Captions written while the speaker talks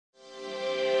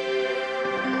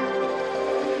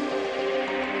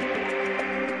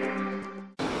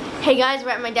Hey guys, we're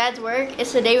at my dad's work.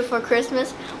 It's the day before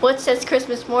Christmas. What says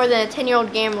Christmas more than a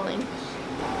 10-year-old gambling?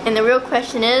 And the real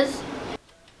question is,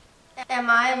 am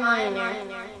I a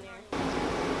millionaire?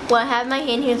 Well, I have my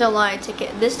hand. Here's a lottery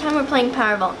ticket. This time we're playing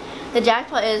Powerball. The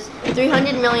jackpot is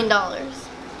 $300 million.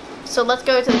 So let's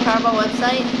go to the Powerball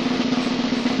website.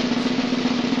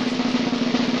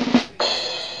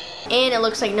 And it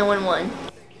looks like no one won.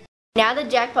 Now the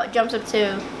jackpot jumps up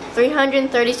to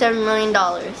 $337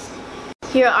 million.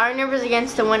 Here are our numbers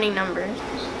against the winning numbers.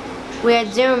 We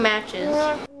had 0 matches.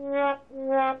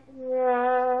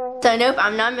 So nope,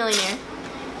 I'm not a millionaire.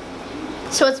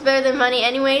 So what's better than money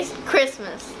anyways?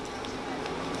 Christmas.